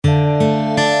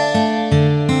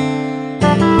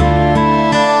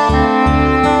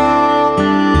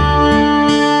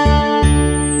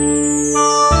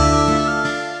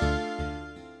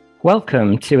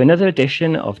Welcome to another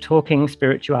edition of Talking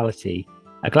Spirituality,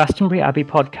 a Glastonbury Abbey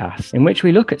podcast in which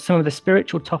we look at some of the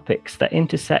spiritual topics that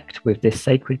intersect with this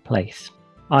sacred place.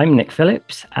 I'm Nick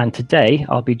Phillips, and today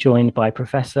I'll be joined by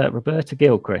Professor Roberta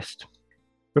Gilchrist.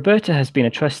 Roberta has been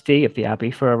a trustee of the Abbey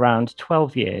for around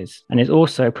 12 years and is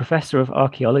also Professor of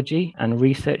Archaeology and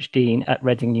Research Dean at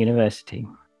Reading University.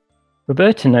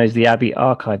 Roberta knows the Abbey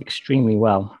archive extremely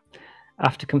well,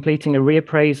 after completing a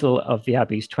reappraisal of the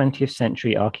Abbey's 20th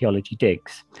century archaeology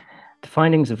digs, the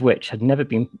findings of which had never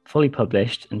been fully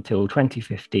published until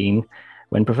 2015,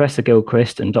 when Professor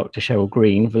Gilchrist and Dr. Cheryl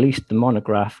Green released the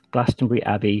monograph Glastonbury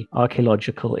Abbey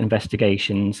Archaeological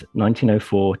Investigations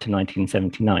 1904 to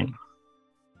 1979.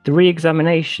 The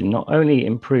re-examination not only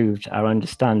improved our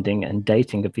understanding and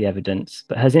dating of the evidence,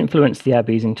 but has influenced the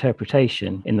Abbey's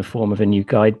interpretation in the form of a new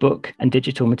guidebook and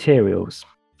digital materials.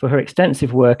 For her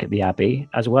extensive work at the Abbey,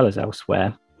 as well as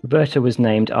elsewhere, Roberta was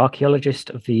named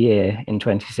Archaeologist of the Year in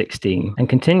 2016 and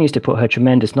continues to put her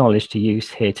tremendous knowledge to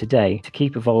use here today to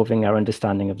keep evolving our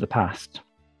understanding of the past.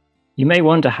 You may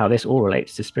wonder how this all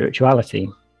relates to spirituality.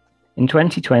 In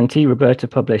 2020, Roberta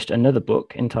published another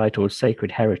book entitled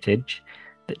Sacred Heritage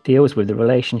that deals with the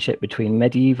relationship between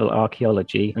medieval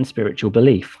archaeology and spiritual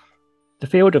belief. The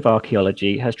field of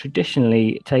archaeology has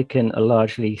traditionally taken a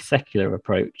largely secular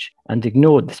approach and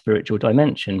ignored the spiritual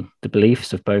dimension, the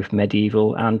beliefs of both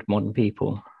medieval and modern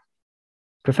people.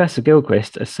 Professor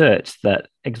Gilchrist asserts that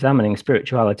examining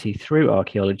spirituality through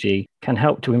archaeology can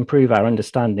help to improve our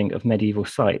understanding of medieval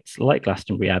sites like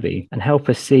Glastonbury Abbey and help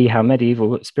us see how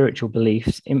medieval spiritual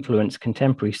beliefs influence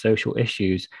contemporary social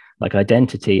issues like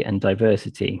identity and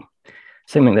diversity,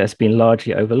 something that's been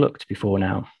largely overlooked before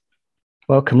now.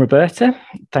 Welcome, Roberta.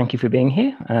 Thank you for being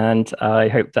here, and I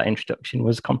hope that introduction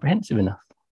was comprehensive enough.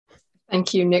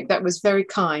 Thank you, Nick. That was very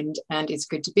kind, and it's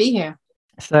good to be here.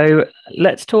 So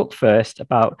let's talk first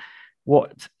about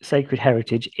what sacred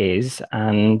heritage is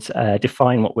and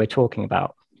define what we're talking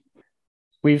about.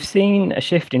 We've seen a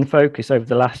shift in focus over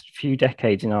the last few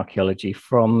decades in archaeology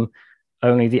from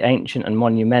only the ancient and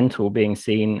monumental being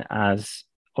seen as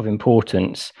of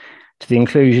importance to the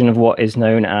inclusion of what is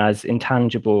known as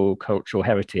intangible cultural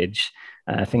heritage,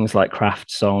 things like craft,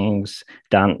 songs,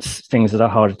 dance, things that are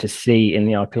harder to see in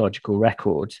the archaeological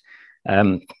record.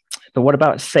 But what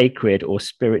about sacred or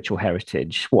spiritual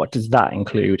heritage? What does that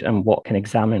include, and what can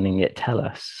examining it tell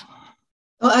us?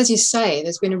 Well, as you say,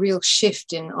 there's been a real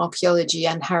shift in archaeology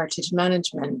and heritage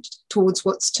management towards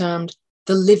what's termed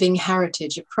the living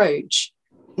heritage approach.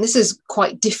 And this is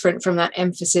quite different from that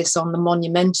emphasis on the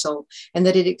monumental, in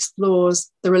that it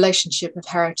explores the relationship of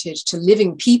heritage to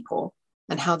living people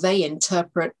and how they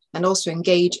interpret and also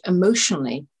engage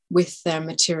emotionally with their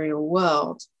material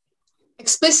world.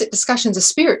 Explicit discussions of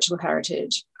spiritual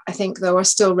heritage, I think, though, are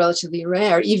still relatively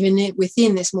rare, even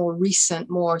within this more recent,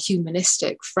 more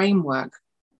humanistic framework.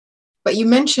 But you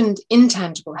mentioned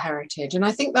intangible heritage, and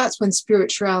I think that's when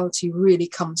spirituality really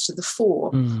comes to the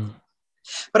fore.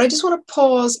 But I just want to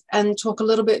pause and talk a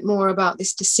little bit more about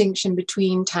this distinction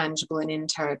between tangible and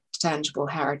intangible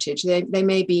heritage. They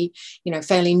may be,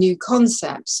 fairly new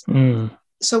concepts.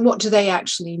 So what do they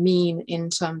actually mean in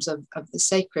terms of the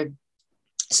sacred?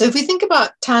 So if we think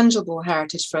about tangible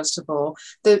heritage, first of all,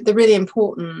 the really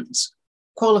important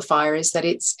qualifier is that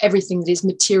it's everything that is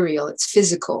material, it's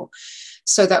physical.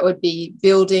 So that would be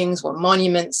buildings or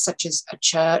monuments such as a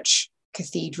church,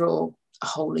 cathedral, a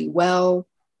holy well,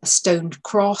 a stoned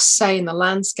cross, say, in the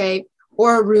landscape,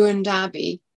 or a ruined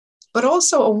abbey, but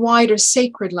also a wider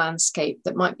sacred landscape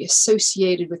that might be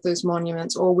associated with those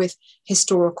monuments or with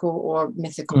historical or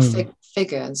mythical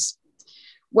figures.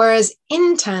 Whereas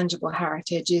intangible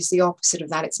heritage is the opposite of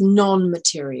that. It's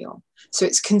non-material. So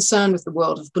it's concerned with the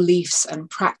world of beliefs and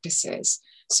practices.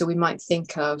 So we might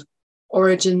think of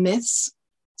origin myths,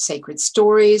 sacred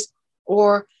stories,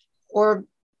 or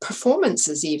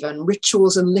performances even,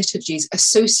 rituals and liturgies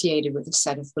associated with a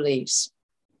set of beliefs.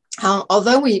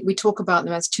 Although we talk about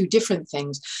them as two different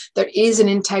things, there is an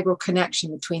integral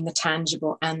connection between the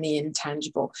tangible and the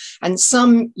intangible. And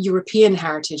some European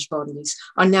heritage bodies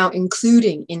are now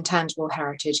including intangible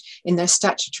heritage in their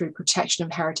statutory protection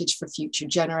of heritage for future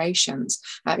generations,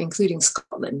 including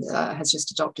Scotland has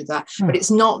just adopted that, but it's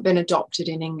not been adopted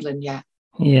in England yet.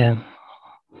 Yeah.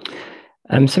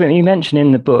 Something you mentioned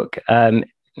in the book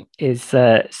is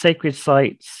sacred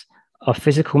sites are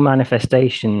physical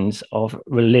manifestations of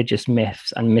religious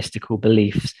myths and mystical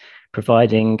beliefs,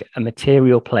 providing a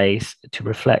material place to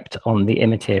reflect on the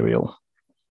immaterial.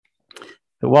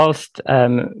 But whilst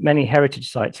many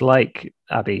heritage sites like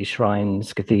abbeys,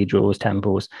 shrines, cathedrals,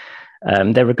 temples,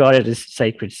 they're regarded as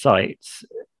sacred sites,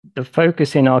 the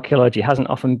focus in archaeology hasn't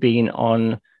often been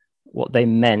on what they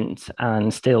meant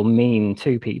and still mean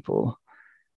to people.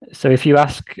 So if you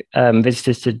ask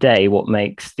visitors today what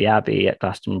makes the Abbey at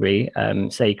Glastonbury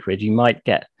sacred, you might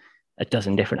get a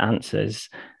dozen different answers.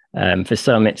 For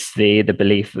some, it's the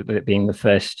belief of it being the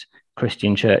first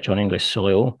Christian church on English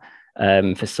soil.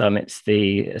 For some, it's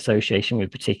the association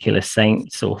with particular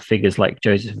saints or figures like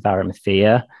Joseph of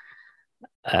Arimathea.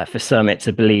 For some, it's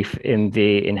a belief in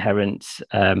the inherent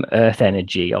earth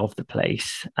energy of the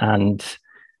place. And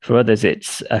for others,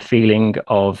 it's a feeling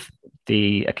of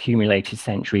the accumulated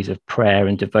centuries of prayer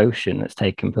and devotion that's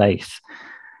taken place.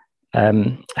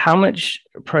 How much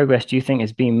progress do you think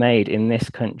has been made in this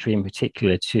country in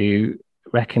particular to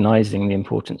recognizing the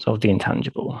importance of the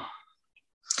intangible?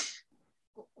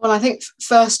 Well, I think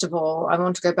first of all, I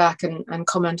want to go back and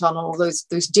comment on all those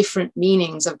different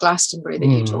meanings of Glastonbury that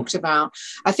you talked about.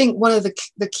 I think one of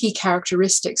the key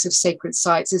characteristics of sacred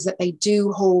sites is that they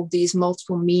do hold these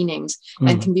multiple meanings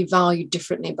and can be valued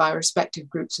differently by respective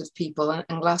groups of people.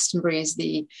 And Glastonbury is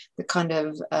the kind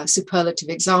of superlative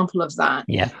example of that,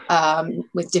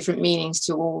 with different meanings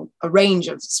to a range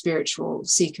of spiritual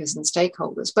seekers and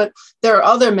stakeholders. But there are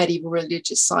other medieval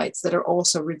religious sites that are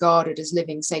also regarded as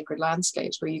living sacred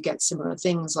landscapes, where you get similar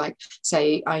things like,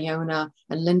 say, Iona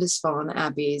and Lindisfarne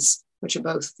abbeys, which are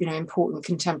both, important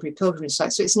contemporary pilgrimage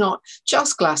sites. So it's not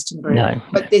just Glastonbury,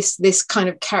 but this kind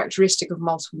of characteristic of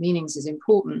multiple meanings is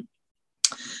important.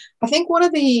 I think one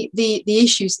of the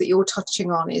issues that you're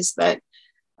touching on is that,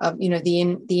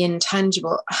 the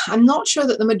intangible. I'm not sure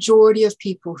that the majority of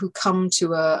people who come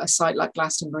to a site like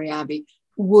Glastonbury Abbey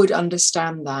would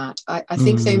understand that. I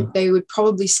think they would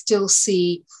probably still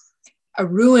see a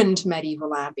ruined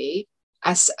medieval abbey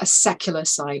as a secular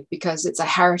site because it's a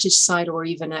heritage site or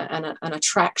even an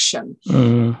attraction.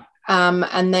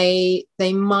 And they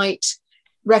might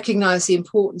recognize the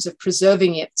importance of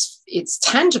preserving its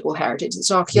tangible heritage,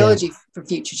 its archaeology for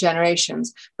future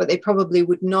generations, but they probably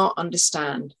would not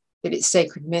understand that its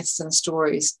sacred myths and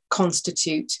stories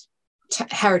constitute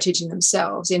heritage in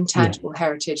themselves, intangible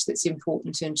heritage that's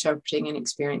important to interpreting and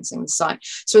experiencing the site.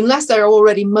 So unless they're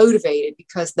already motivated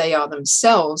because they are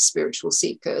themselves spiritual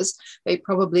seekers, they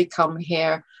probably come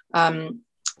here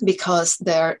because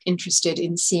they're interested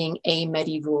in seeing a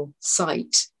medieval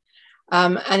site.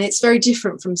 And it's very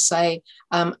different from, say,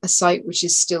 a site which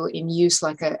is still in use,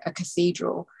 like a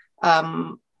cathedral,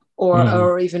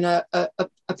 or even a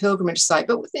pilgrimage site.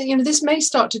 But this may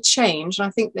start to change. And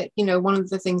I think that one of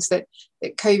the things that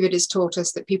COVID has taught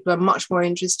us, that people are much more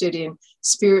interested in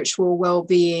spiritual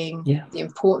well-being, the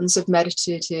importance of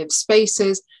meditative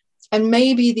spaces, and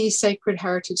maybe these sacred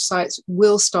heritage sites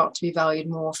will start to be valued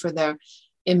more for their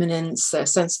immanence, their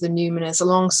sense of the numinous,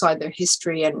 alongside their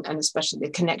history and especially the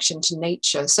connection to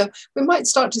nature. So we might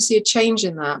start to see a change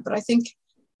in that. But I think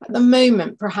at the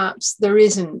moment, perhaps there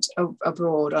isn't a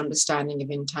broad understanding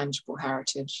of intangible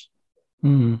heritage.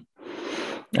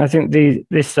 I think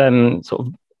this sort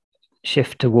of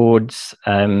shift towards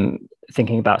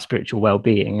thinking about spiritual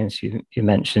well-being, as you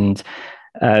mentioned,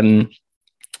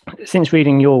 since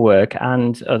reading your work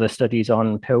and other studies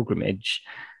on pilgrimage,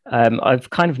 I've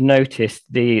kind of noticed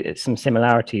some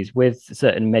similarities with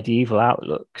certain medieval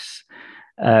outlooks.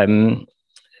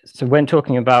 So when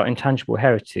talking about intangible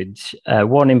heritage,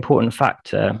 one important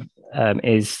factor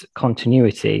is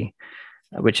continuity,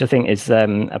 which I think is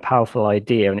a powerful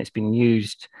idea, and it's been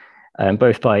used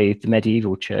both by the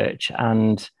medieval church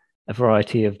and a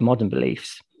variety of modern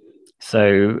beliefs.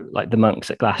 So like the monks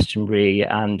at Glastonbury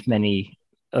and many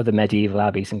other medieval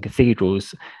abbeys and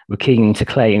cathedrals were keen to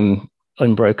claim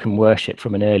unbroken worship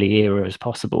from an early era as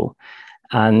possible.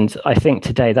 And I think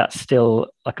today that's still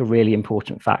like a really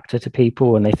important factor to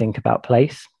people when they think about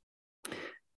place.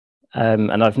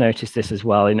 And I've noticed this as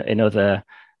well in other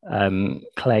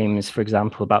claims, for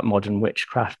example, about modern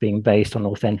witchcraft being based on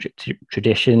authentic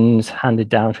traditions handed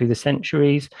down through the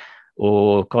centuries,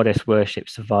 or goddess worship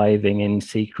surviving in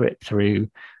secret through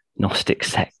Gnostic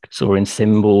sects or in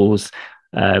symbols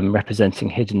representing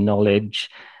hidden knowledge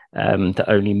that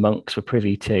only monks were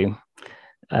privy to.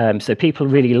 So people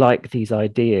really like these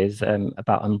ideas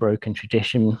about unbroken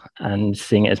tradition and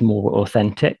seeing it as more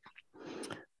authentic.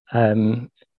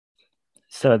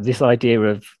 So this idea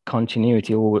of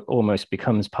continuity almost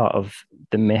becomes part of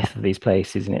the myth of these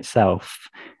places in itself.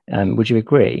 Would you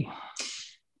agree?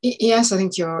 Yes, I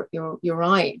think you're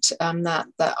right.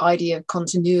 That idea of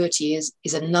continuity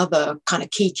is another kind of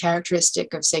key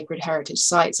characteristic of sacred heritage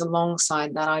sites,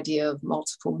 alongside that idea of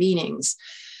multiple meanings.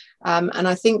 And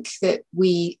I think that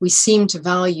we seem to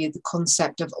value the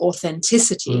concept of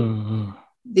authenticity,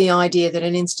 the idea that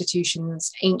an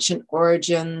institution's ancient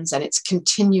origins and its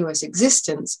continuous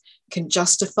existence can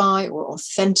justify or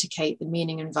authenticate the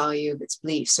meaning and value of its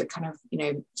beliefs. So it kind of,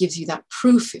 gives you that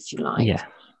proof, if you like. Yeah.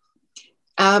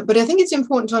 But I think it's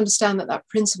important to understand that that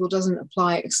principle doesn't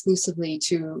apply exclusively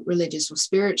to religious or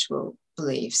spiritual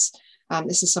beliefs.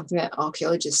 This is something that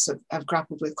archaeologists have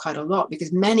grappled with quite a lot,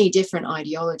 because many different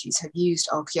ideologies have used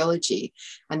archaeology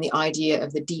and the idea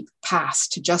of the deep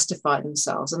past to justify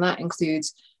themselves. And that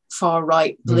includes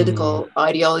far-right political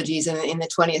ideologies in the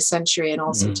 20th century and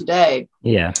also today.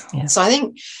 Yeah. So I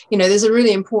think, there's a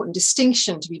really important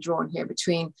distinction to be drawn here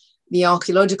between the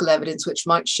archaeological evidence, which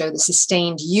might show the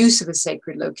sustained use of a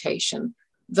sacred location,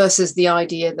 versus the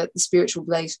idea that the spiritual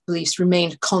beliefs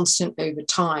remained constant over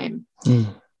time.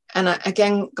 And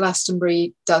again,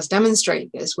 Glastonbury does demonstrate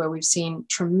this, where we've seen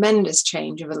tremendous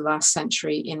change over the last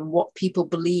century in what people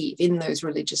believe in those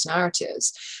religious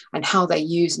narratives and how they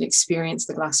use and experience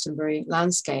the Glastonbury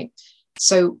landscape.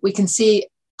 So we can see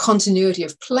continuity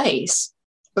of place,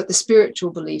 but the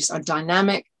spiritual beliefs are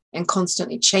dynamic and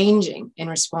constantly changing in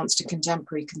response to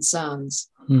contemporary concerns.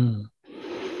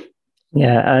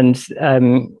 Yeah, and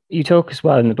you talk as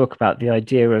well in the book about the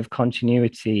idea of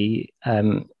continuity,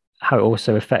 how it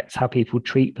also affects how people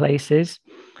treat places.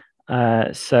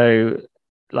 So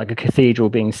like a cathedral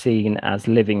being seen as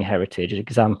living heritage, an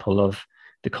example of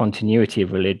the continuity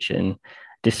of religion,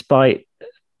 despite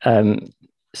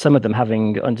some of them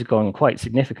having undergone quite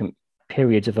significant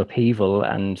periods of upheaval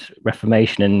and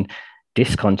reformation and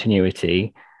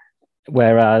discontinuity,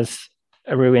 whereas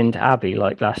a ruined abbey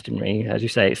like Glastonbury, as you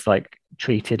say, it's like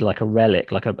treated like a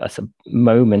relic, like a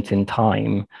moment in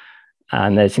time.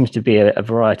 And there seems to be a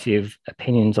variety of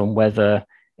opinions on whether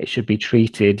it should be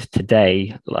treated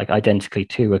today like identically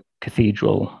to a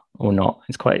cathedral or not.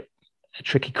 It's quite a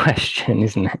tricky question,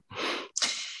 isn't it?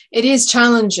 It is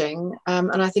challenging,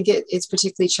 and I think it's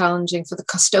particularly challenging for the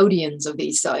custodians of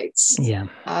these sites. Yeah.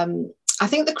 I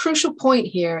think the crucial point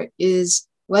here is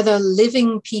whether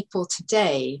living people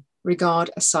today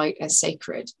regard a site as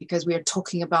sacred, because we are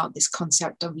talking about this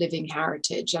concept of living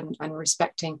heritage and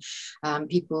respecting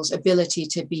people's ability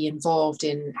to be involved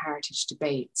in heritage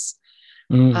debates.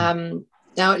 Now,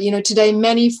 today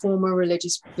many former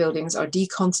religious buildings are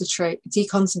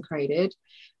deconsecrated.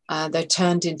 They're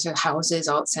turned into houses,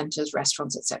 art centres,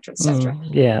 restaurants, etc., etc.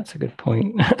 Yeah, that's a good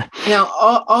point. Now,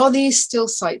 are these still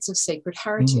sites of sacred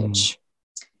heritage?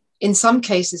 In some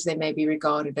cases, they may be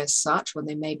regarded as such, or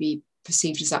they may be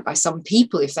perceived as that by some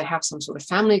people if they have some sort of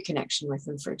family connection with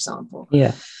them, for example.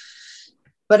 Yeah.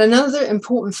 But another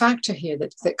important factor here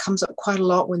that comes up quite a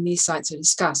lot when these sites are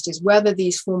discussed is whether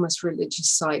these foremost religious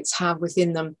sites have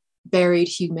within them buried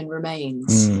human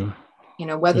remains,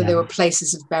 whether they were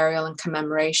places of burial and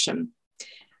commemoration.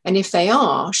 And if they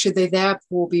are, should they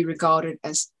therefore be regarded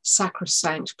as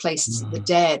sacrosanct places of the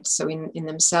dead, so in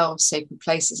themselves sacred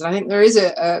places? And I think there is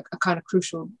a kind of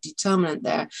crucial determinant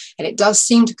there. And it does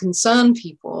seem to concern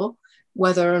people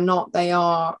whether or not they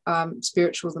are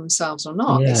spiritual themselves or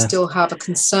not. They still have a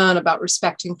concern about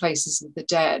respecting places of the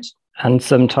dead. And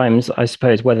sometimes, I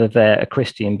suppose, whether they're a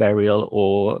Christian burial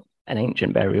or an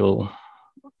ancient burial.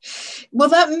 Well,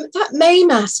 that may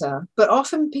matter, but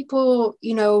often people,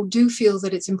 do feel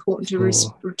that it's important to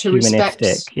respect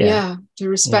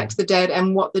the dead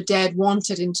and what the dead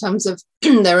wanted in terms of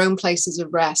their own places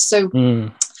of rest. So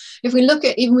if we look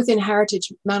at even within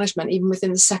heritage management, even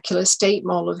within the secular state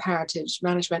model of heritage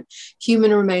management,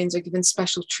 human remains are given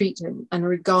special treatment and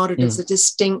regarded as a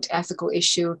distinct ethical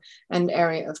issue and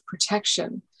area of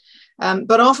protection.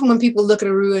 But often when people look at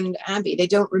a ruined abbey, they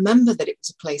don't remember that it was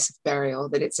a place of burial,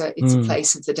 that it's a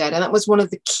place of the dead. And that was one of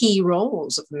the key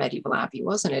roles of the medieval abbey,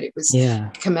 wasn't it? It was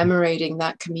commemorating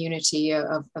that community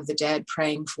of the dead,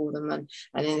 praying for them and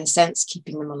in a sense,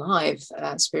 keeping them alive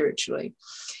spiritually.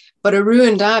 But a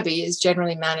ruined abbey is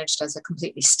generally managed as a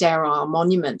completely sterile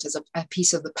monument, as a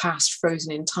piece of the past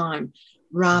frozen in time,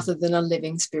 rather than a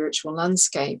living spiritual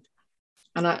landscape.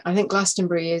 And I think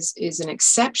Glastonbury is an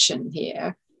exception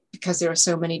here, because there are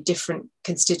so many different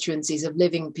constituencies of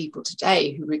living people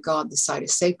today who regard the site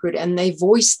as sacred, and they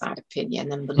voice that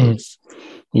opinion and belief.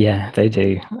 Yeah, they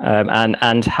do.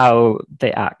 And how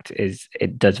they act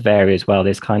it does vary as well.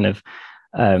 This kind of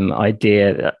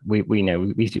idea that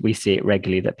we see it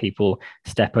regularly, that people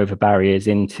step over barriers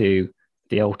into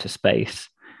the altar space,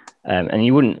 and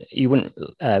you wouldn't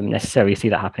necessarily see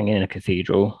that happening in a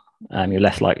cathedral. You're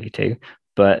less likely to,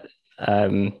 but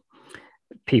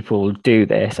people do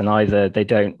this, and either they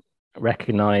don't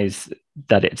recognize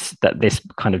that this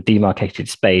kind of demarcated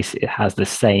space, it has the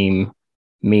same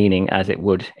meaning as it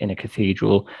would in a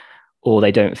cathedral, or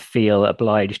they don't feel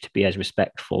obliged to be as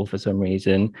respectful for some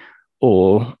reason,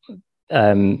 or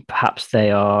perhaps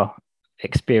they are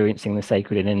experiencing the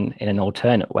sacred in an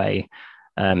alternate way,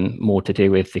 more to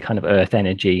do with the kind of earth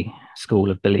energy school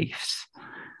of beliefs.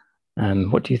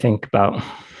 What do you think about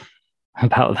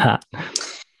that?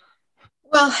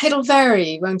 Well, it'll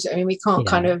vary, won't it? I mean, we can't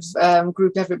Yeah. kind of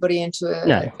group everybody into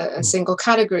a single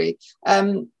category.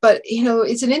 But,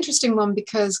 it's an interesting one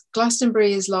because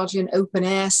Glastonbury is largely an open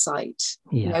air site,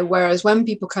 whereas when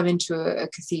people come into a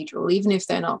cathedral, even if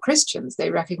they're not Christians,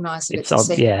 they recognize that it's a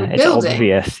sacred building. It's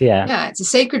obvious, Yeah, it's a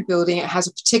sacred building. It has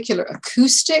a particular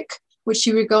acoustic, which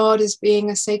you regard as being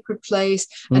a sacred place,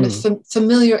 and a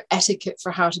familiar etiquette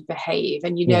for how to behave.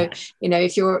 And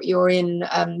if you're in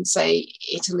say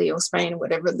Italy or Spain or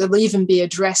whatever, there'll even be a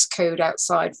dress code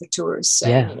outside for tourists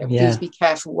saying, please be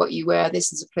careful what you wear.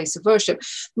 This is a place of worship.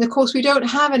 And of course, we don't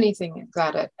have anything like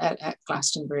that at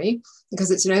Glastonbury because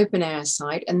it's an open air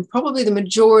site. And probably the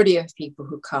majority of people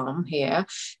who come here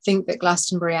think that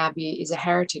Glastonbury Abbey is a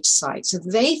heritage site. So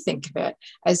they think of it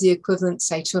as the equivalent,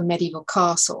 say, to a medieval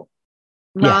castle,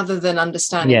 rather than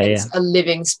understanding it's a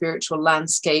living spiritual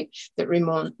landscape that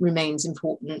remains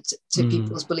important to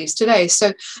people's beliefs today.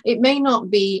 So it may not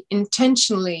be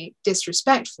intentionally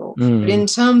disrespectful, but in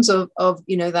terms of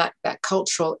that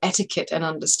cultural etiquette and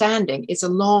understanding, it's a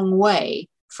long way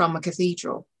from a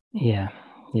cathedral. Yeah.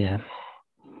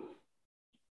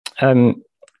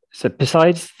 So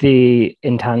besides the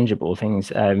intangible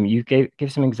things, you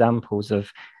give some examples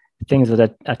of things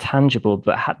that are tangible,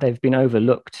 but they've been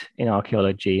overlooked in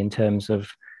archaeology in terms of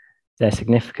their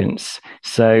significance.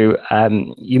 So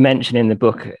you mentioned in the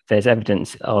book there's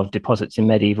evidence of deposits in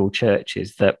medieval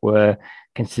churches that were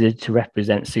considered to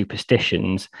represent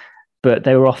superstitions, but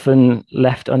they were often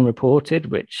left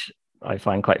unreported, which I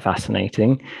find quite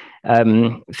fascinating.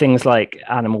 Things like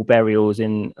animal burials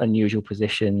in unusual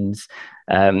positions,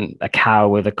 a cow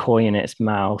with a coin in its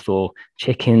mouth, or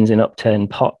chickens in upturned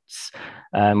pots,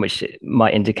 which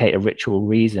might indicate a ritual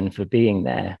reason for being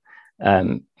there.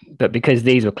 But because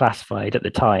these were classified at the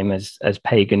time as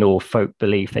pagan or folk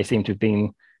belief, they seem to have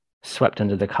been swept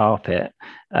under the carpet.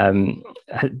 Do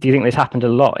you think this happened a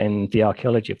lot in the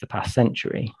archaeology of the past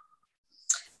century?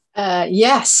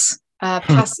 Yes.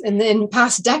 In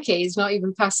past decades, not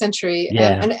even past century,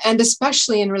 and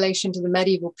especially in relation to the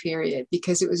medieval period,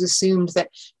 because it was assumed that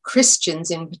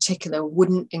Christians in particular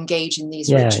wouldn't engage in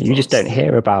these rituals. You just don't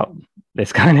hear about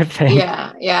this kind of thing.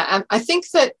 And I think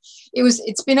that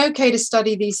it's been okay to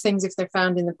study these things if they're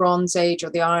found in the Bronze Age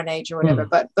or the Iron Age or whatever,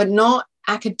 but not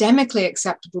academically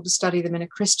acceptable to study them in a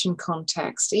Christian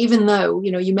context, even though,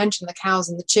 you mentioned the cows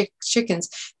and the chickens,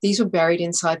 these were buried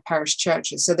inside parish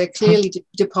churches. So they're clearly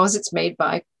deposits made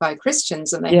by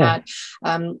Christians, and they had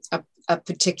a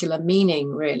particular meaning,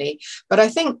 really. But I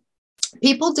think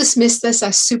people dismiss this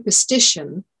as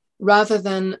superstition rather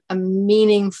than a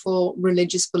meaningful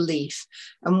religious belief.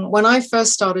 And when I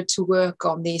first started to work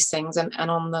on these things and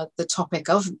on the topic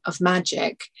of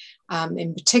magic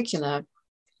in particular,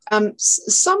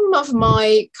 some of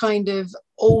my kind of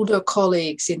older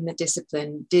colleagues in the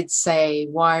discipline did say,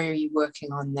 "Why are you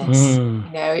working on this?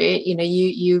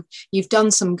 You've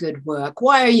done some good work.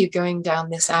 Why are you going down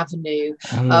this avenue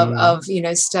of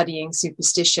studying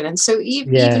superstition?" And so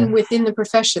even within the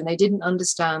profession, they didn't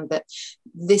understand that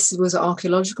this was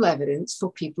archaeological evidence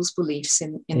for people's beliefs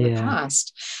in the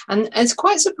past. And it's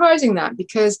quite surprising that,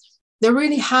 because there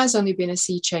really has only been a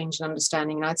sea change in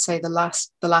understanding, and I'd say the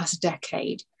last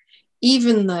decade,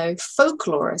 even though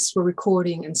folklorists were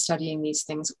recording and studying these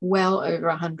things well over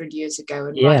 100 years ago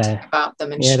and writing about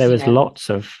them. And there was lots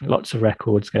of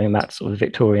records going back to sort of the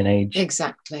Victorian age.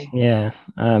 Exactly.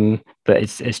 But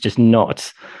it's just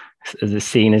not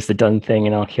seen as the done thing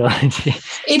in archaeology.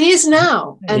 It is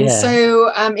now. And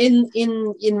so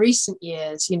in recent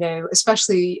years,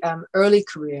 especially early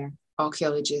career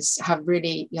archaeologists have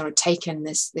really taken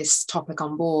this topic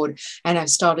on board and have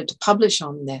started to publish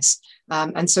on this,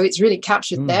 and so it's really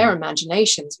captured their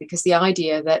imaginations, because the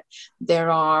idea that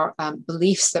there are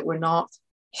beliefs that were not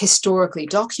historically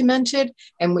documented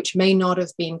and which may not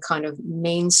have been kind of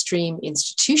mainstream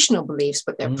institutional beliefs,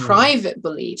 but they're private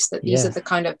beliefs, that these are the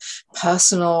kind of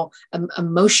personal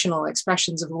emotional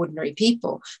expressions of ordinary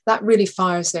people, that really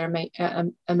fires their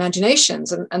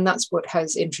imaginations, and that's what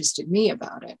has interested me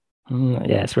about it.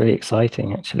 It's really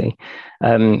exciting, actually.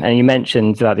 And you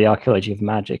mentioned about the archaeology of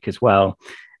magic as well.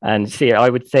 And see, I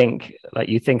would think, like,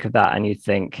 you think of that and you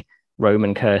think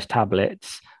Roman curse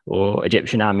tablets or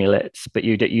Egyptian amulets, but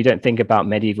you don't think about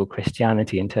medieval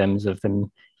Christianity in terms of them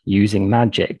using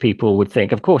magic. People would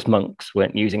think, of course, monks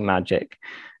weren't using magic,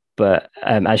 but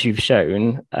as you've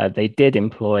shown, they did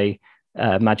employ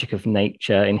magic of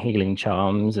nature in healing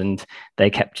charms, and they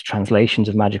kept translations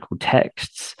of magical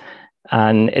texts.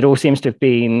 And it all seems to have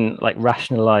been like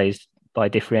rationalized by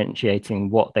differentiating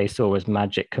what they saw as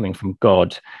magic coming from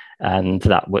God and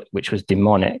that which was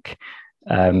demonic.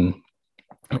 So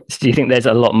do you think there's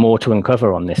a lot more to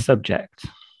uncover on this subject?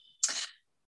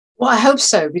 Well, I hope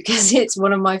so, because it's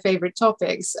one of my favorite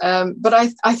topics. But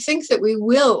I think that we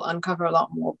will uncover a lot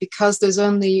more because there's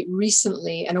only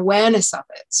recently an awareness of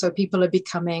it. So people are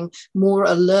becoming more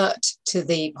alert to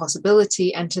the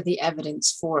possibility and to the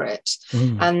evidence for it.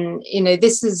 And,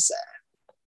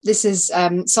 this is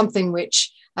something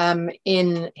which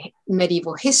in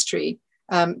medieval history,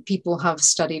 people have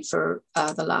studied for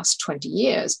the last 20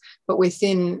 years. But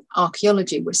within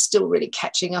archaeology, we're still really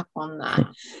catching up on that.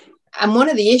 And one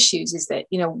of the issues is that,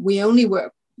 we only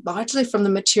work largely from the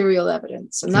material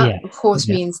evidence. And that, of course,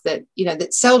 means that,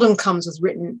 that seldom comes with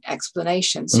written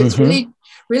explanations. So it's really,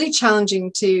 really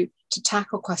challenging to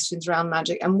tackle questions around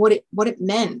magic and what it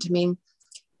meant. I mean,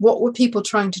 what were people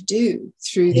trying to do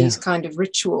through these kind of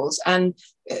rituals? And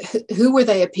who were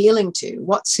they appealing to?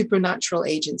 What supernatural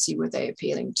agency were they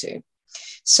appealing to?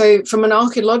 So from an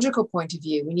archaeological point of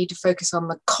view, we need to focus on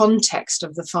the context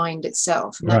of the find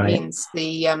itself. And that means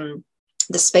the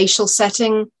spatial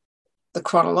setting, the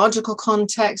chronological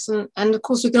context, and of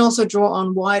course, we can also draw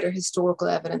on wider historical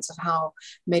evidence of how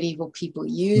medieval people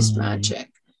used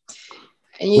magic.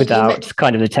 And without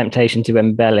kind of the temptation to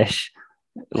embellish,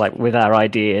 like with our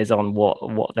ideas on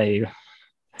what they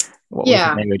would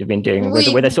have been doing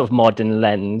with a sort of modern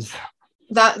lens.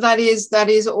 That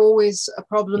is always a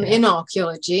problem in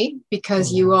archaeology,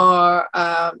 because you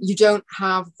don't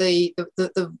have the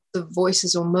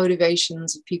voices or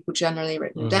motivations of people generally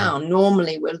written down.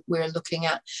 Normally we're looking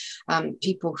at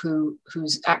people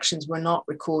whose actions were not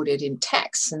recorded in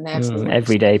texts, and therefore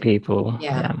everyday people.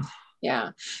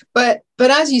 But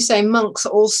as you say, monks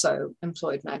also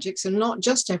employed magic, so not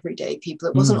just everyday people.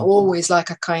 It wasn't always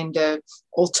like a kind of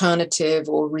alternative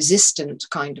or resistant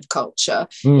kind of culture.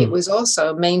 It was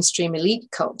also mainstream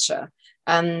elite culture,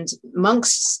 and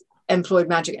monks employed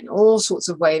magic in all sorts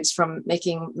of ways, from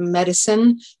making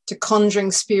medicine to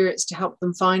conjuring spirits to help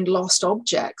them find lost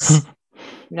objects.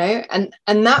 And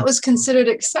that was considered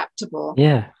acceptable.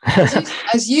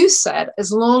 As you said,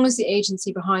 as long as the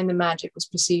agency behind the magic was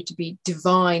perceived to be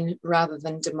divine rather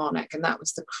than demonic, and that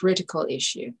was the critical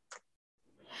issue.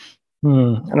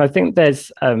 And I think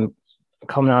there's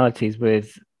commonalities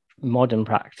with modern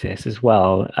practice as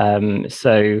well.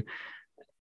 So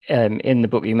in the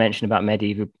book you mentioned about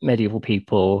medieval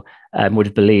people would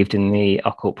have believed in the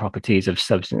occult properties of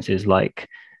substances like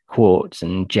quartz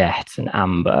and jet and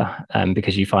amber,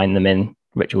 because you find them in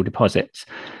ritual deposits.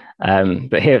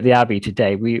 But here at the Abbey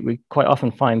today, we quite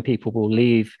often find people will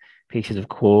leave pieces of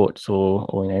quartz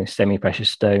or semi-precious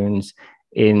stones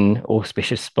in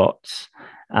auspicious spots,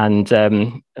 and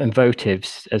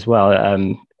votives as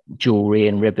well, jewelry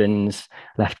and ribbons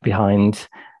left behind.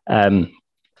 And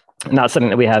that's something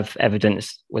that we have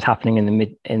evidence was happening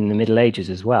in the Middle Ages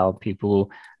as well. People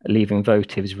leaving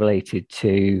votives related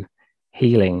to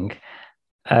healing.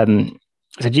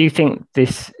 So do you think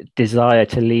this desire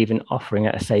to leave an offering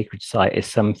at a sacred site is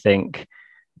something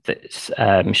that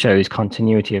shows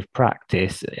continuity of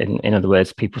practice? In other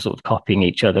words, people sort of copying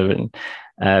each other, and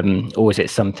or is it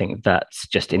something that's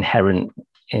just inherent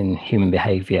in human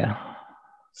behavior?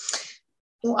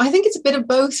 Well, I think it's a bit of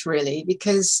both, really,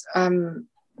 because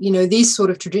these sort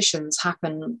of traditions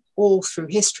happen all through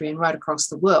history and right across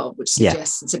the world, which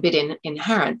suggests it's a bit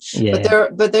inherent.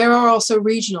 But there are also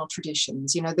regional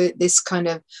traditions. This kind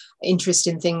of interest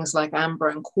in things like amber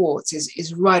and quartz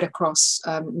is right across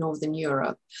Northern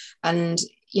Europe. And,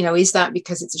 is that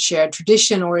because it's a shared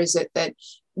tradition, or is it that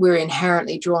we're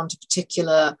inherently drawn to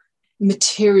particular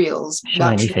materials,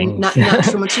 natural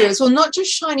materials? Well, not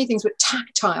just shiny things, but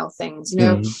tactile things.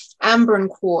 Amber and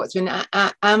quartz.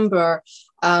 Amber,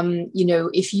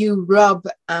 if you rub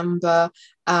amber,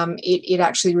 it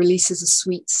actually releases a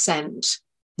sweet scent.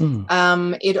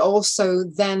 It also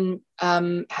then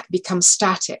becomes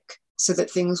static, so that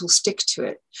things will stick to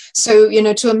it. So,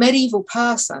 to a medieval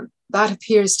person, that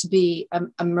appears to be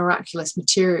a miraculous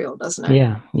material, doesn't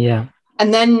it? Yeah.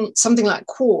 And then something like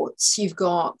quartz, you've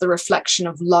got the reflection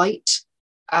of light,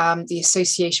 the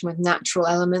association with natural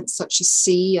elements such as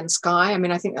sea and sky. I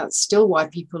mean, I think that's still why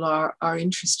people are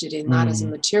interested in that as a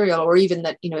material, or even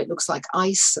that, it looks like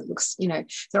ice. It looks,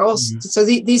 they're all, so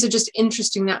these are just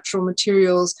interesting natural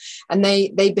materials, and they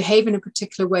behave in a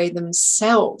particular way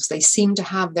themselves. They seem to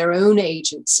have their own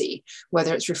agency,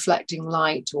 whether it's reflecting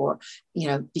light or,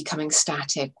 becoming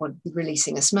static or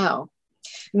releasing a smell.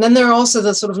 And then there are also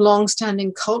the sort of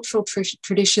long-standing cultural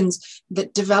traditions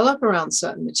that develop around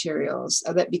certain materials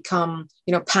that become,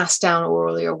 passed down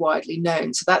orally or widely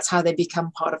known. So that's how they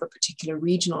become part of a particular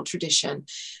regional tradition.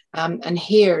 And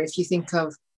here, if you think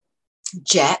of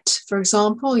jet, for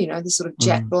example, the sort of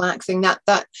jet black thing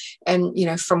that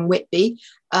and from Whitby,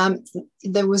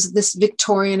 there was this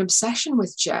Victorian obsession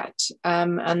with jet,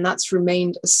 and that's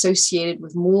remained associated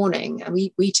with mourning, and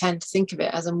we tend to think of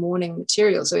it as a mourning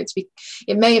material. So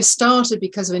it may have started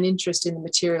because of an interest in the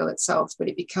material itself, but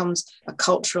it becomes a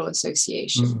cultural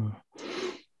association.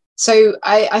 So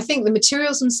I think the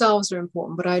materials themselves are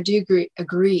important, but I do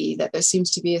agree that there seems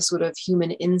to be a sort of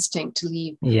human instinct to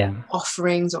leave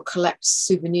offerings or collect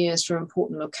souvenirs from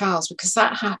important locales, because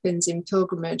that happens in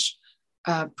pilgrimage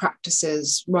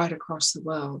practices right across the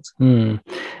world.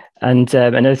 And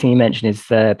another thing you mentioned is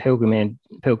the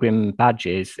pilgrim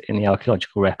badges in the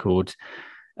archaeological record.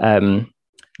 The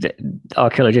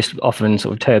archaeologists often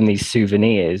sort of term these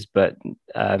souvenirs, but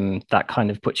that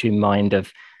kind of puts you in mind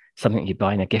of something you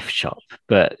buy in a gift shop,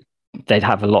 but they'd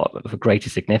have a lot of a greater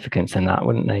significance than that,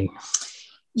 wouldn't they?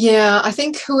 Yeah, I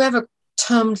think whoever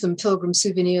termed them pilgrim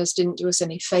souvenirs didn't do us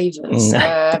any favors,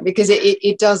 because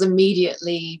it does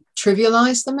immediately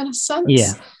trivialize them in a sense.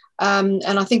 Yeah. And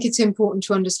I think it's important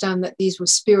to understand that these were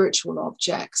spiritual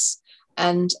objects.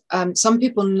 And some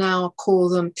people now call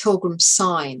them pilgrim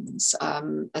signs,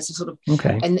 as a sort of,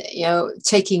 and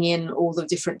taking in all the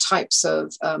different types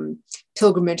of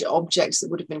pilgrimage objects that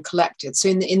would have been collected. So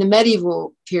in the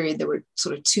medieval period, there were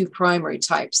sort of two primary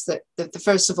types. That the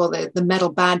first of all, the metal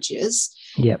badges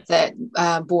that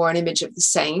bore an image of the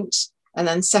saint, and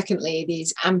then secondly,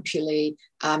 these ampullae,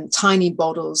 tiny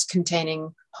bottles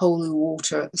containing holy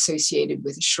water associated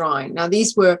with a shrine. Now,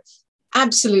 these were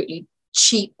absolutely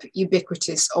cheap,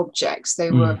 ubiquitous objects.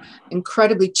 They were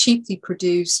incredibly cheaply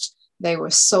produced. They were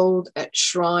sold at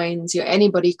shrines.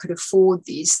 Anybody could afford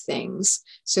these things.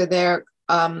 So they're,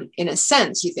 in a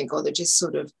sense, you think, they're just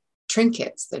sort of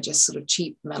trinkets. They're just sort of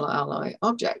cheap metal alloy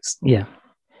objects. Yeah.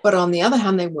 But on the other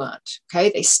hand, they weren't.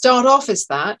 Okay, they start off as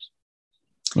that,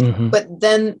 but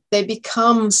then they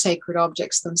become sacred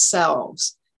objects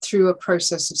themselves through a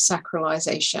process of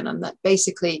sacralization, and that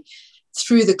basically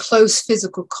through the close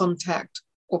physical contact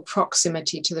or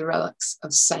proximity to the relics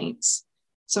of saints.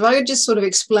 So if I could just sort of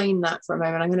explain that for a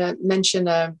moment, I'm going to mention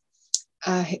a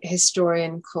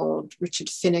historian called Richard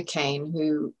Finucane,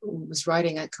 who was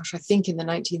writing, I think in the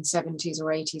 1970s or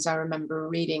 80s, I remember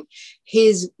reading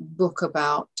his book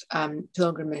about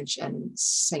pilgrimage and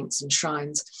saints and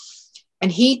shrines.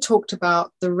 And he talked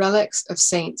about the relics of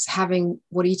saints having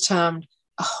what he termed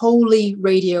a holy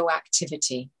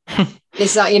radioactivity.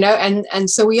 Is that, and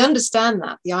so we understand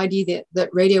that the idea that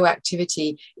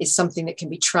radioactivity is something that can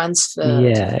be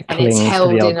transferred, and it's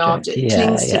held in object,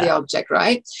 clings to the object,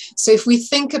 right? So if we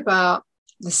think about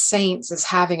the saints as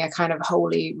having a kind of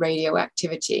holy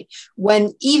radioactivity,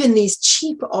 when even these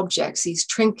cheap objects, these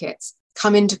trinkets,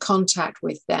 come into contact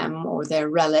with them or their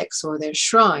relics or their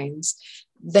shrines,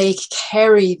 they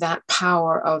carry that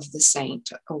power of the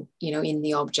saint, in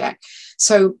the object.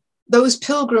 So those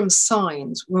pilgrim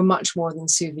signs were much more than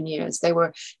souvenirs. They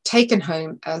were taken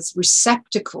home as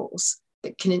receptacles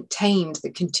that contained the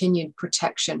continued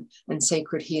protection and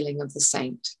sacred healing of the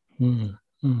saint.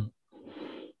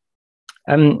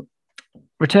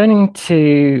 Returning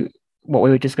to what we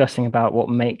were discussing about what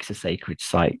makes a sacred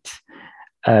site,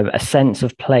 a sense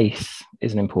of place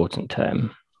is an important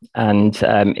term. And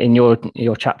in your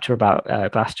chapter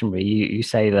about Glastonbury, you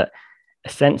say that a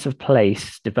sense of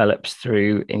place develops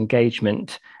through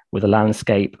engagement with a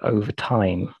landscape over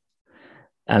time,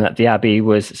 and that the abbey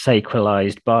was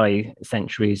sacralized by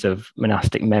centuries of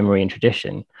monastic memory and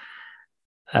tradition.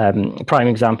 A prime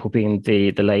example being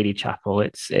the Lady Chapel.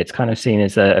 It's kind of seen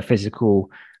as a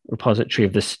physical repository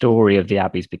of the story of the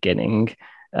abbey's beginning,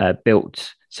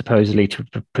 built supposedly to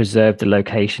preserve the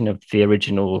location of the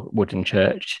original wooden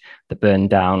church that burned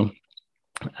down.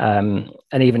 And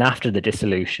even after the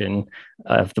dissolution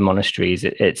of the monasteries,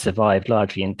 it survived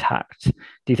largely intact. Do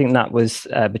you think that was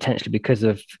potentially because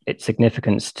of its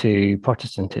significance to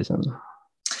Protestantism?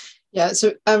 Yeah, it's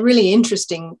a really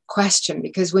interesting question,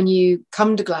 because when you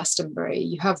come to Glastonbury,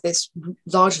 you have this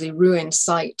largely ruined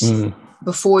site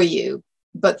before you,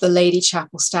 but the Lady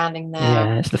Chapel standing there.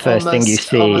 Yeah, it's the first thing you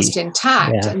see. Almost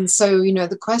intact. Yeah. And so,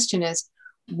 the question is,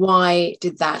 why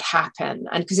did that happen?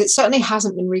 And because it certainly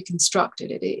hasn't been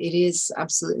reconstructed, it is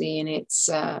absolutely in its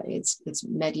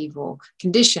medieval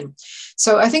condition.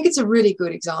 So I think it's a really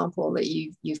good example that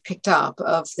you've picked up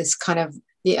of this kind of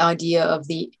the idea of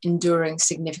the enduring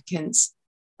significance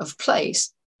of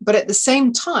place. But at the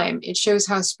same time, it shows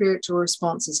how spiritual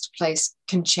responses to place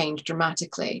can change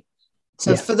dramatically.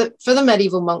 So for the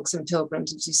medieval monks and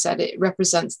pilgrims, as you said, it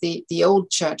represents the old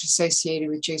church associated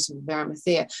with Joseph of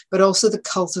Arimathea, but also the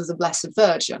cult of the Blessed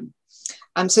Virgin.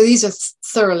 So these are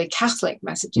thoroughly Catholic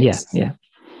messages. Yeah.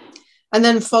 And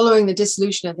then following the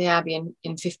dissolution of the abbey in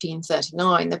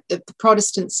 1539, the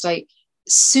Protestant state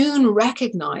soon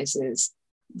recognizes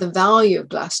the value of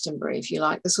Glastonbury, if you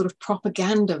like, the sort of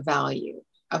propaganda value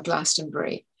of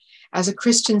Glastonbury as a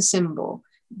Christian symbol,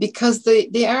 because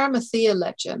the Arimathea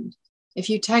legend, if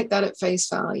you take that at face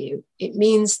value, it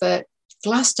means that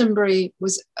Glastonbury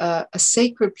was a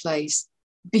sacred place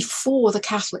before the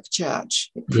Catholic Church.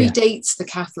 It predates the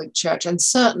Catholic Church, and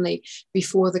certainly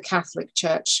before the Catholic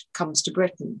Church comes to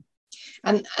Britain.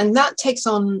 And that takes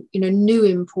on, new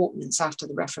importance after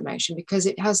the Reformation, because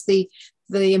it has the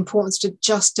importance to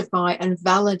justify and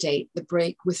validate the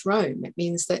break with Rome. It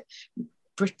means that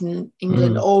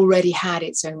England already had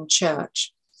its own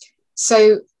church.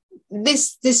 So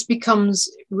this becomes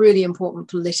really important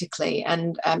politically,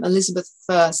 and Elizabeth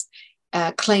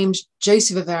I claimed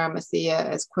Joseph of Arimathea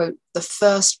as, quote, the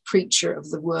first preacher of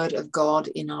the word of God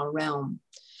in our realm.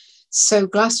 So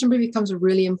Glastonbury becomes a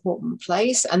really important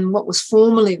place, and what was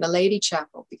formerly the Lady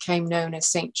Chapel became known as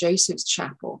St. Joseph's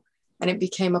Chapel, and it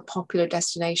became a popular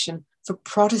destination for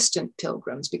Protestant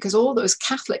pilgrims, because all those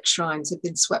Catholic shrines had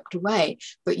been swept away,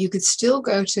 but you could still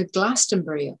go to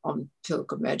Glastonbury on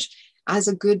pilgrimage as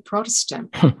a good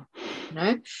Protestant.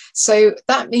 So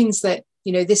that means that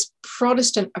this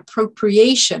Protestant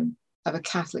appropriation of a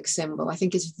Catholic symbol, I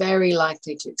think, is very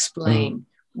likely to explain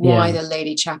why the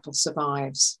Lady Chapel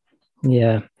survives.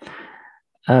 Yeah.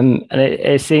 And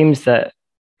it seems that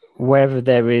wherever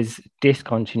there is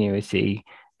discontinuity,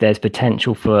 there's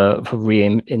potential for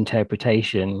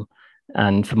reinterpretation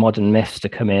and for modern myths to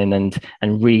come in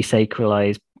and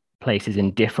re-sacralize places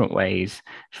in different ways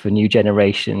for new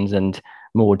generations and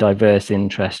more diverse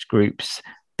interest groups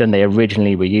than they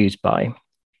originally were used by,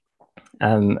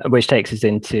 which takes us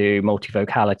into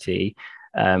multivocality,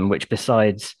 which,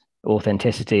 besides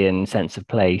authenticity and sense of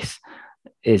place,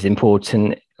 is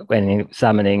important when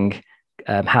examining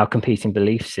how competing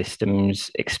belief systems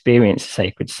experience a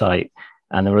sacred site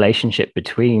and the relationship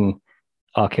between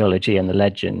archaeology and the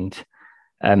legend.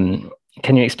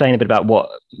 Can you explain a bit about what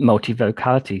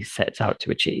multivocality sets out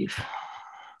to achieve?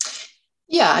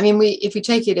 Yeah, I mean, if we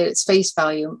take it at its face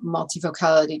value,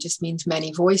 multivocality just means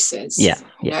many voices.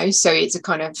 So it's a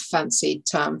kind of fancy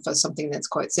term for something that's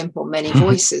quite simple, many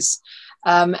voices.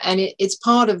 And it's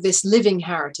part of this living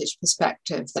heritage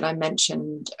perspective that I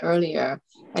mentioned earlier.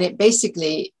 And it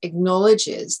basically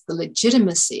acknowledges the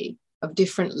legitimacy of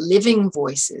different living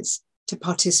voices to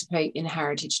participate in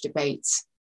heritage debates.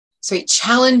 So it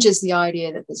challenges the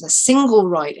idea that there's a single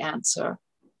right answer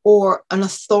or an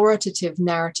authoritative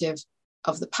narrative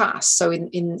of the past. So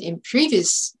in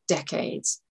previous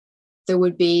decades, there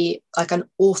would be like an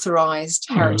authorized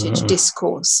heritage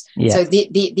discourse. So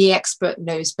the expert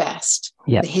knows best,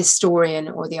 the historian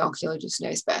or the archaeologist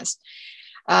knows best.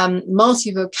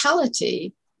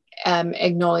 Multivocality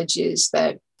acknowledges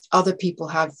that other people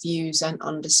have views and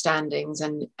understandings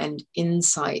and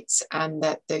insights, and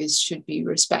that those should be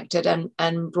respected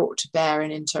and brought to bear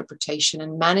in interpretation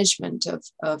and management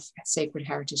of sacred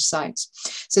heritage sites.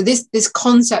 So this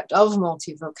concept of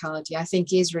multivocality, I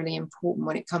think, is really important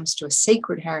when it comes to a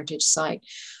sacred heritage site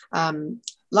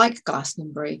like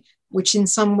Glastonbury, which in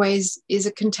some ways is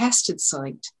a contested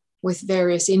site with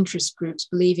various interest groups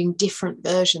believing different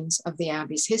versions of the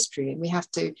Abbey's history. And we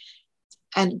have to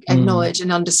acknowledge and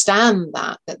understand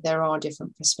that there are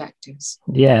different perspectives.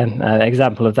 An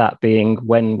example of that being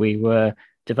when we were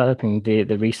developing the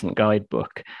recent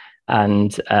guidebook,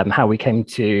 and how we came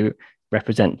to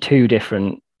represent two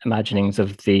different imaginings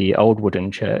of the old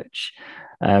wooden church.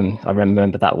 I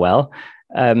remember that well.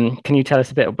 Can you tell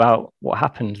us a bit about what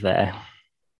happened there?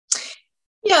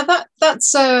 Yeah,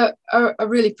 that's a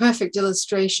really perfect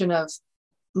illustration of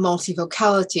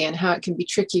multivocality and how it can be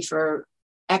tricky for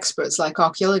experts like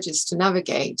archaeologists to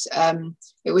navigate.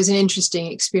 It was an interesting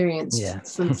experience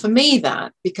for me,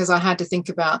 that, because I had to think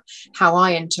about how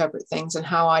I interpret things and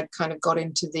how I'd kind of got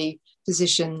into the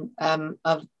position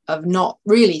of not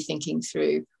really thinking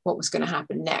through what was going to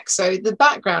happen next. So the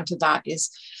background to that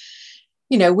is,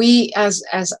 we as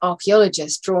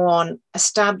archaeologists draw on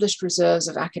established reserves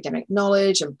of academic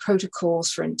knowledge and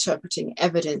protocols for interpreting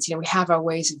evidence. We have our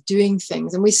ways of doing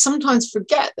things, and we sometimes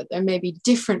forget that there may be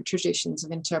different traditions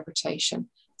of interpretation.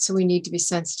 So we need to be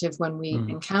sensitive when we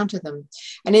encounter them.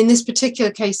 And in this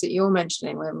particular case that you're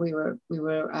mentioning, when we were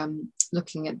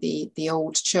looking at the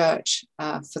old church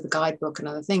for the guidebook and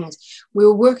other things, we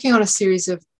were working on a series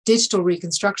of digital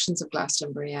reconstructions of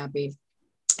Glastonbury Abbey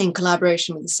in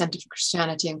collaboration with the Centre for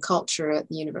Christianity and Culture at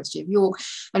the University of York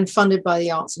and funded by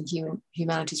the Arts and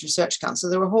Humanities Research Council.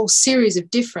 There were a whole series of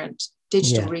different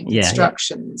digital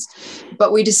reconstructions,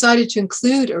 but we decided to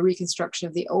include a reconstruction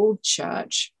of the old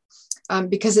church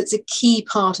because it's a key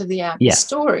part of the Abbey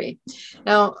story.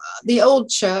 Now, the old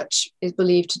church is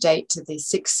believed to date to the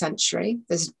 6th century.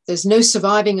 There's no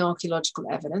surviving archaeological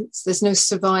evidence. There's no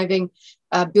surviving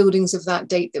buildings of that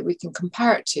date that we can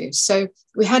compare it to. So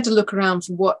we had to look around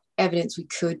for what evidence we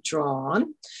could draw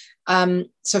on.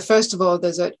 So first of all,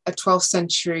 there's a 12th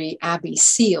century Abbey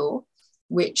seal,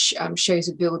 which shows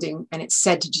a building, and it's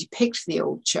said to depict the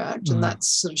old church, and that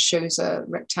sort of shows a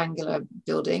rectangular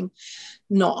building,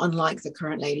 not unlike the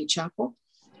current Lady Chapel.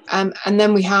 And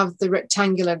then we have the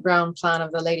rectangular ground plan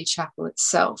of the Lady Chapel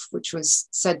itself, which was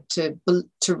said to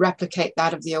replicate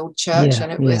that of the old church, and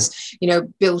it was,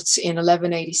 built in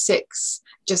 1186,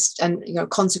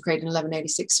 consecrated in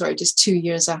 1186. Sorry, just 2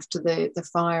 years after the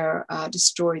fire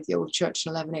destroyed the old church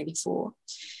in 1184.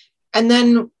 And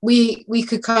then we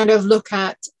could kind of look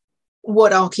at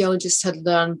what archaeologists had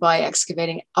learned by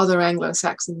excavating other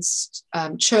Anglo-Saxon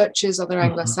churches, other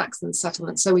Anglo-Saxon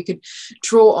settlements. So we could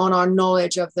draw on our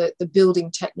knowledge of the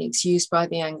building techniques used by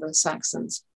the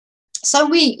Anglo-Saxons. So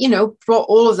we, brought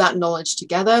all of that knowledge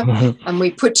together and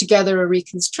we put together a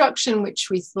reconstruction, which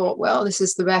we thought, well, this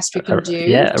is the best we can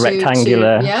do. A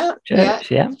rectangular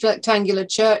church. Rectangular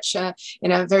church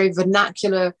in a very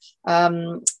vernacular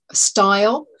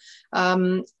style.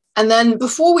 And then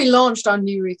before we launched our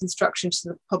new reconstruction to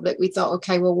the public, we thought,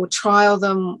 okay, well, we'll trial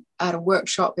them at a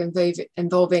workshop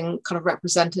involving kind of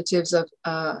representatives of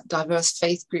diverse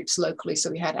faith groups locally. So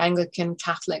we had Anglican,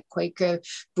 Catholic, Quaker,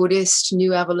 Buddhist,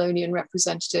 New Avalonian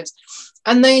representatives,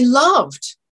 and they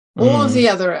loved all of the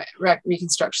other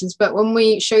reconstructions. But when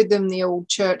we showed them the old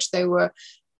church, they were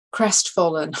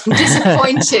crestfallen,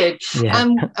 disappointed.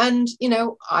 And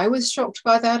I was shocked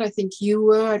by that. I think you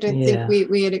were. I don't think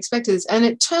we had expected this. And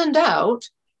it turned out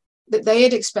that they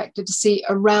had expected to see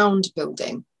a round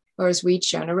building, whereas we'd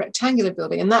shown a rectangular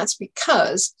building. And that's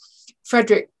because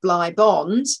Frederick Bligh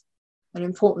Bond, an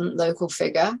important local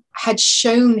figure, had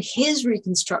shown his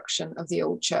reconstruction of the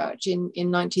old church in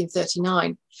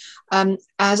 1939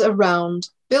 as a round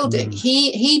building.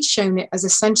 He'd shown it as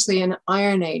essentially an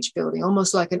Iron Age building,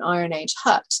 almost like an Iron Age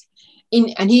hut.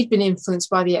 And he'd been influenced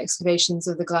by the excavations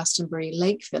of the Glastonbury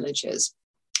Lake villages,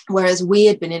 whereas we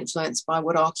had been influenced by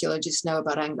what archaeologists know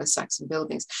about Anglo-Saxon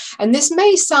buildings. And this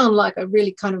may sound like a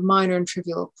really kind of minor and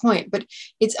trivial point, but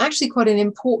it's actually quite an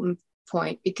important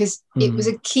point because it was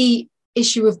a key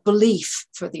issue of belief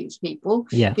for these people,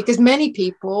 because many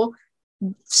people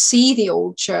see the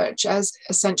old church as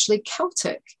essentially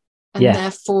Celtic, and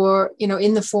therefore,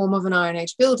 in the form of an Iron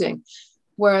Age building,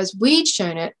 whereas we'd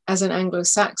shown it as an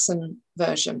Anglo-Saxon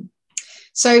version.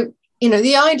 So,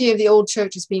 the idea of the old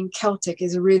church as being Celtic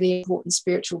is a really important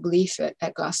spiritual belief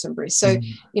at Glastonbury. So,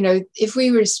 if we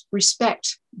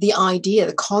respect the idea,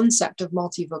 the concept of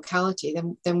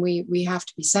multivocality, then we have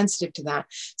to be sensitive to that.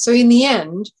 So in the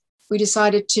end, we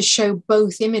decided to show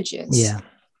both images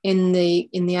in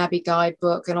the Abbey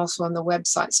guidebook and also on the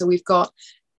website. So we've got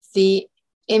the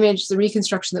image, the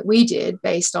reconstruction that we did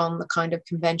based on the kind of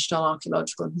conventional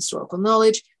archaeological and historical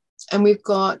knowledge. And we've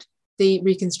got the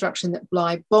reconstruction that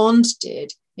Bligh Bond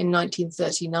did in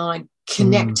 1939,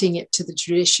 connecting it to the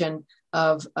tradition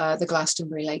of the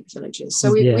Glastonbury Lake villages.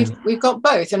 So we've got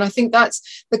both. And I think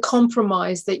that's the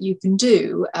compromise that you can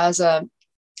do as an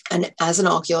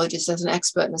archaeologist, as an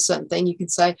expert in a certain thing. You can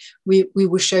say, we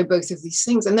will show both of these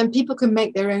things. And then people can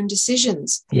make their own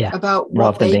decisions about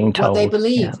what they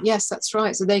believe. Yes, that's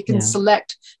right. So they can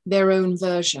select their own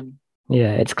version.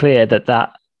 Yeah, it's clear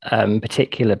that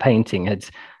particular painting had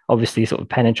obviously sort of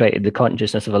penetrated the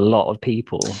consciousness of a lot of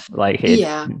people. Like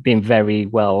it's been very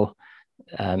well,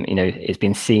 it's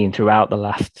been seen throughout the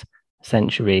last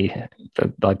century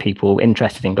by people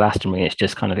interested in Glastonbury. It's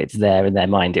just kind of, it's there in their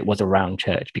mind. It was a round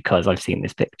church because I've seen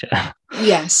this picture.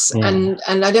 Yes. And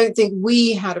I don't think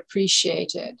we had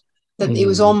appreciated that it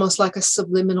was almost like a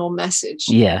subliminal message.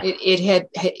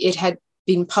 It had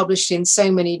been published in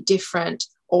so many different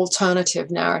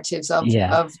alternative narratives of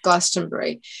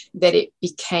Glastonbury that it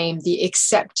became the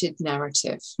accepted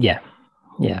narrative.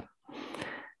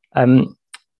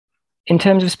 In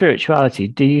terms of spirituality,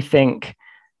 do you think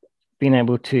being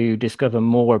able to discover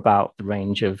more about the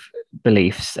range of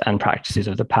beliefs and practices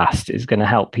of the past is going to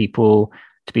help people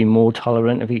to be more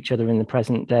tolerant of each other in the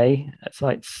present day at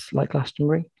sites like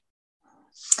Glastonbury?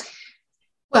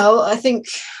 Well, I think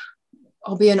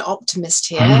I'll be an optimist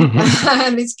here,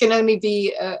 and this can only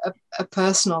be a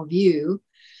personal view.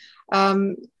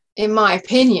 In my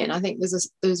opinion, I think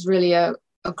there's really a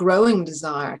growing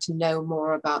desire to know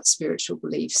more about spiritual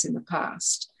beliefs in the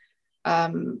past.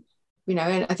 And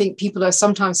I think people are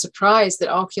sometimes surprised that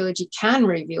archaeology can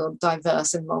reveal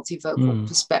diverse and multivocal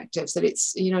perspectives, that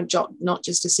it's, not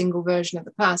just a single version of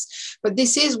the past. But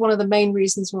this is one of the main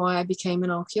reasons why I became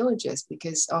an archaeologist,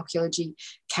 because archaeology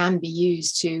can be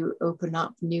used to open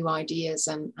up new ideas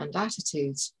and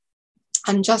attitudes.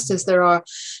 And just as there are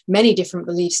many different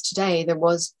beliefs today, there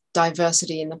was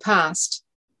diversity in the past.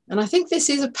 And I think this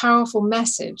is a powerful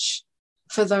message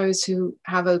for those who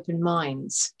have open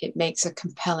minds. It makes a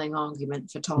compelling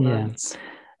argument for tolerance. Yeah.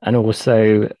 And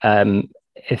also,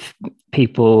 if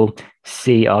people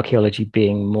see archaeology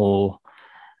being more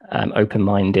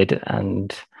open-minded,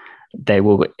 and they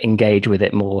will engage with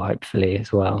it more, hopefully,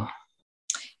 as well.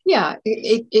 Yeah,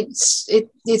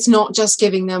 it's not just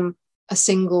giving them a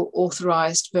single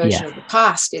authorized version of the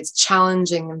past. It's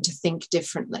challenging them to think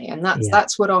differently, and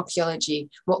that's what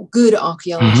good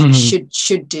archaeology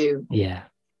should do. Yeah.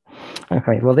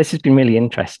 Okay. Well, this has been really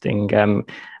interesting.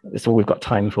 That's all we've got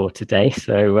time for today.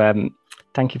 So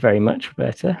thank you very much,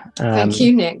 Roberta. Thank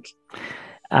you, Nick.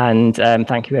 And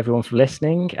thank you, everyone, for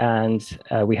listening. And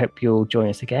we hope you'll join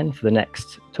us again for the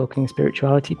next Talking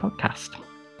Spirituality podcast.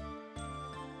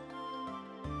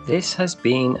 This has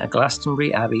been a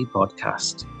Glastonbury Abbey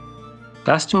podcast.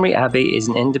 Glastonbury Abbey is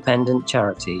an independent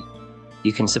charity.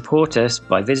 You can support us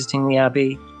by visiting the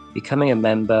Abbey, becoming a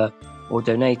member, or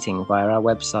donating via our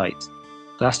website,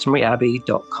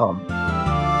 glastonburyabbey.com.